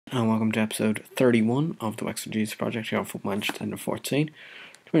And welcome to episode 31 of the Wexford project here on Football Games 10-14.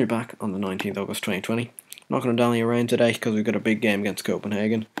 We're back on the 19th of August 2020. I'm not going to dally around today because we've got a big game against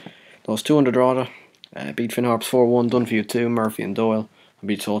Copenhagen. Those two under Drogheda, beat Finn Harps 4-1, Dunphy 2, Murphy and Doyle, and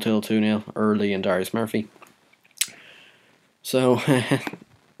beat Salt Hill 2-0, Early and Darius Murphy. So,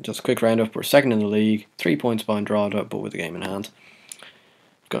 just a quick roundup. We're second in the league, 3 points behind Drogheda, but with the game in hand.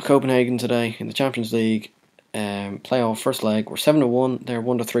 We've got Copenhagen today in the Champions League. Playoff first leg, we're 7-1. They're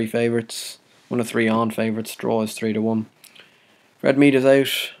 1-3 favourites, 1-3 on favourites. Draw is 3-1. Red Meat is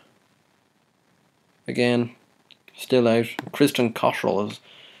out again, still out. Christian Cottrell is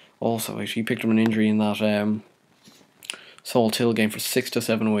also out. He picked up an injury in that Salt Hill game for 6 to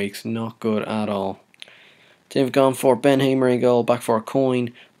 7 weeks. Not good at all. They've gone for Ben Hamer in goal, back for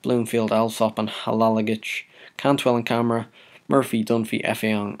Coyne, Bloomfield, Alsop and Halalagic, Cantwell and Camera, Murphy, Dunphy,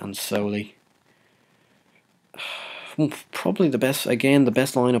 Effiong and Soley. Probably the best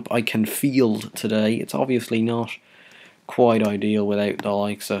lineup I can field today. It's obviously not quite ideal without the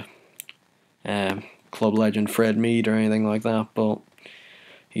likes of club legend Fred Mead or anything like that, but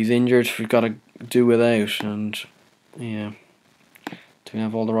he's injured. We've got to do without, and yeah, to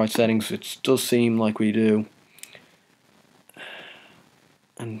have all the right settings, it does seem like we do.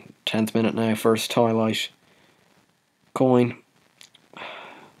 And 10th minute now, first highlight. Coyne,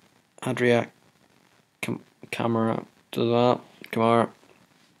 Adriac, Camera to that.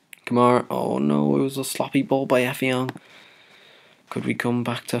 Kamara. Oh no, it was a sloppy ball by Effiong. Could we come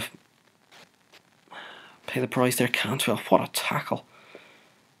back to pay the price there? Cantwell, what a tackle.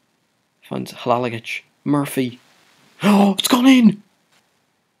 Finds Halalagic. Murphy. Oh, it's gone in!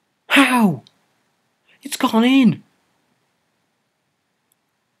 How? It's gone in!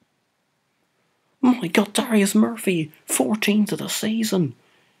 Oh my god, Darius Murphy, 14th of the season.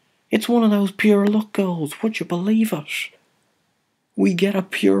 It's one of those pure luck goals. Would you believe it? We get a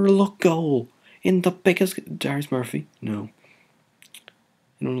pure luck goal in the biggest... Darius Murphy? No.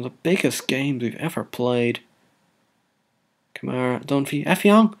 In one of the biggest games we've ever played. Kamara, Dunphy,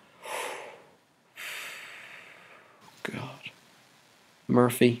 Effiong. God.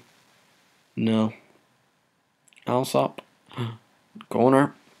 Murphy. No. Alsop.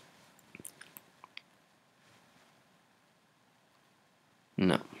 Corner.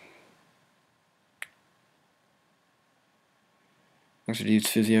 No. Wexford Youth's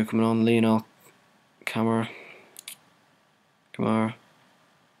physio coming on. Lionel, Kamara,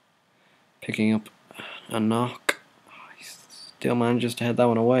 picking up a knock. He still manages to head that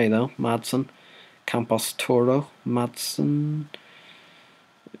one away though. Madsen, Campos Toro, Madsen.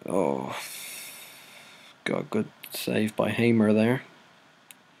 Oh, got a good save by Hamer there.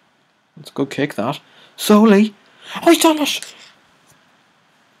 It's a good kick that. Soley. Oh, he's done it!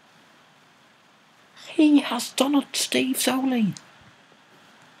 He has done it, Steve Soley.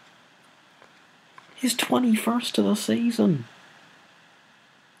 His 21st of the season.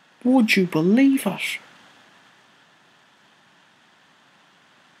 Would you believe it?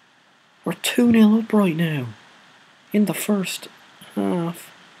 We're 2-0 up right now. In the first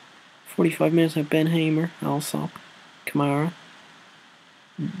half. 45 minutes now. Ben Hamer, Alsop, Kamara,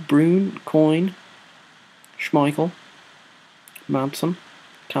 Brune, Coyne, Schmeichel, Madsen,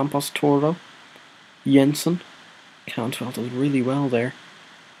 Campos Toro, Jensen. Cantwell does really well there.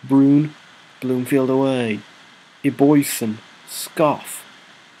 Brune. Bloomfield away. Iboyson. Scoff.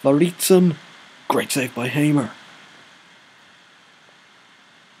 Lauritzen. Great save by Hamer.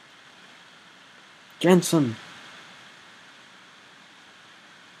 Jensen.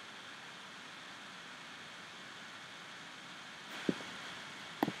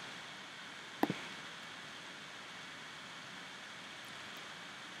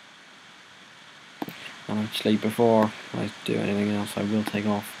 And actually, before I do anything else, I will take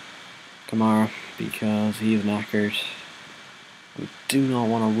off Kamara because he is knackered. We do not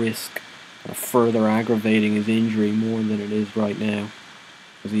want to risk further aggravating his injury more than it is right now,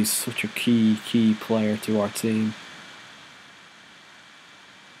 because he's such a key player to our team.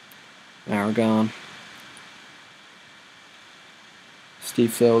 Aragon,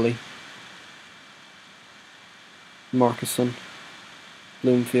 Steve Foley, Markison,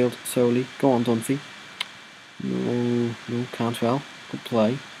 Bloomfield, Soley. Go on, Dunphy. No, Cantwell. Good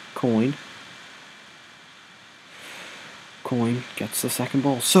play. Coyne gets the second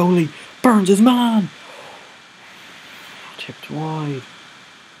ball. Soley burns his man. Tipped wide.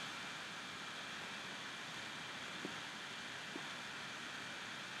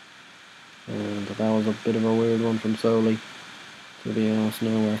 And that was a bit of a weird one from Soley. To be honest,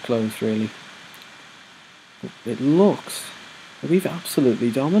 nowhere close really. But it looks like we've absolutely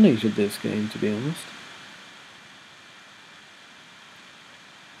dominated this game, to be honest.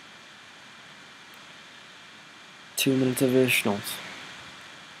 2 minutes additionals.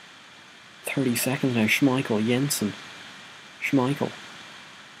 30 seconds now. Schmeichel, Jensen, Schmeichel,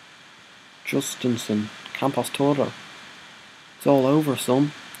 Justinson, Campos Toro. It's all over,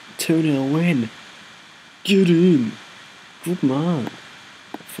 son. 2-0 win. Get in. Good man.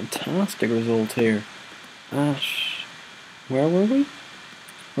 Fantastic result here. Where were we?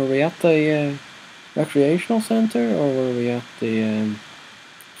 Were we at the recreational centre, or were we at the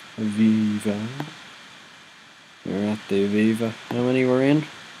Viva? We were at the Viva. How many were in?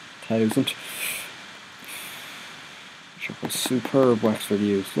 1,000. Superb Wexford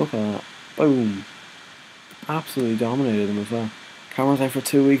use. Look at that. Boom. Absolutely dominated them as well. Cameron's out for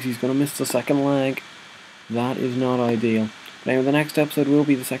 2 weeks. He's going to miss the second leg. That is not ideal. But anyway, the next episode will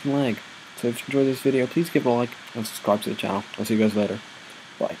be the second leg. So if you enjoyed this video, please give it a like and subscribe to the channel. I'll see you guys later.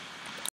 Bye.